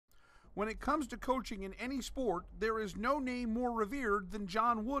When it comes to coaching in any sport, there is no name more revered than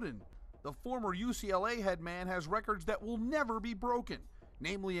John Wooden. The former UCLA head man has records that will never be broken,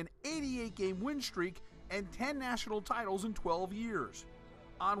 namely an 88-game win streak and 10 national titles in 12 years.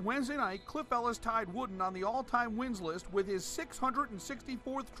 On Wednesday night, Cliff Ellis tied Wooden on the all-time wins list with his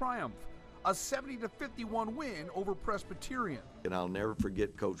 664th triumph, a 70-51 win over Presbyterian. And I'll never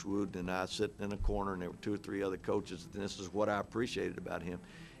forget Coach Wooden and I sitting in a corner, and there were 2 or 3 other coaches, and this is what I appreciated about him.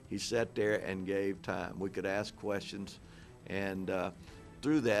 He sat there and gave time. We could ask questions, and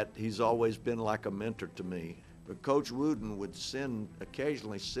through that, he's always been like a mentor to me. But Coach Wooden would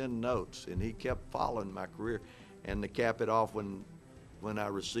occasionally send notes, and he kept following my career. And to cap it off, when I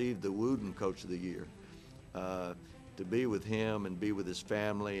received the Wooden Coach of the Year, to be with him and be with his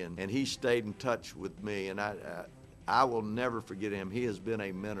family, and he stayed in touch with me, and I will never forget him. He has been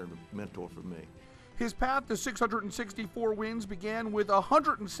a mentor for me. His path to 664 wins began with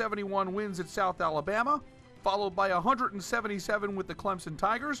 171 wins at South Alabama, followed by 177 with the Clemson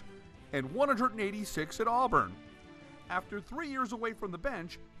Tigers, and 186 at Auburn. After 3 years away from the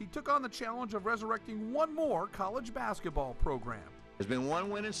bench, he took on the challenge of resurrecting one more college basketball program. There's been one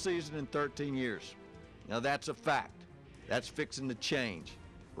winning season in 13 years. Now that's a fact. That's fixing to change.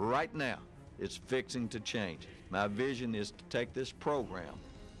 Right now, it's fixing to change. My vision is to take this program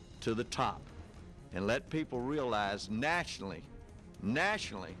to the top and let people realize nationally,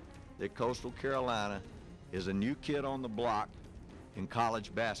 that Coastal Carolina is a new kid on the block in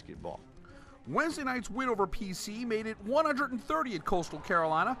college basketball. Wednesday night's win over PC made it 130 at Coastal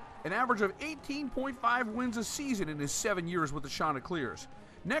Carolina, an average of 18.5 wins a season in his 7 years with the Chanticleers.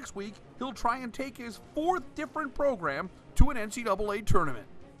 Next week, he'll try and take his 4th different program to an NCAA tournament.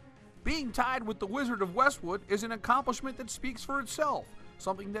 Being tied with the Wizard of Westwood is an accomplishment that speaks for itself,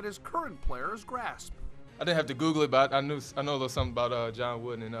 something that his current players grasp. I didn't have to Google it, but I know a little something about John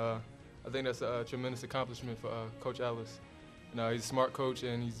Wooden, and I think that's a tremendous accomplishment for Coach Ellis. He's a smart coach,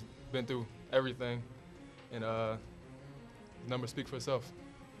 and he's been through everything, and the numbers speak for itself.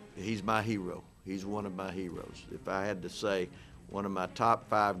 He's my hero. He's one of my heroes. If I had to say one of my top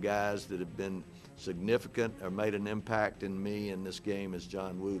 5 guys that have been significant or made an impact in me in this game is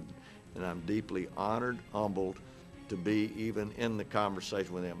John Wooden, and I'm deeply honored, humbled to be even in the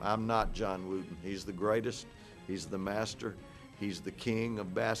conversation with him. I'm not John Wooden. He's the greatest. He's the master. He's the king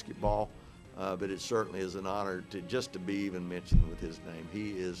of basketball, but it certainly is an honor to be even mentioned with his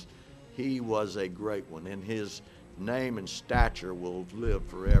name. He was a great one, and his name and stature will live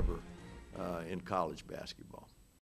forever in college basketball.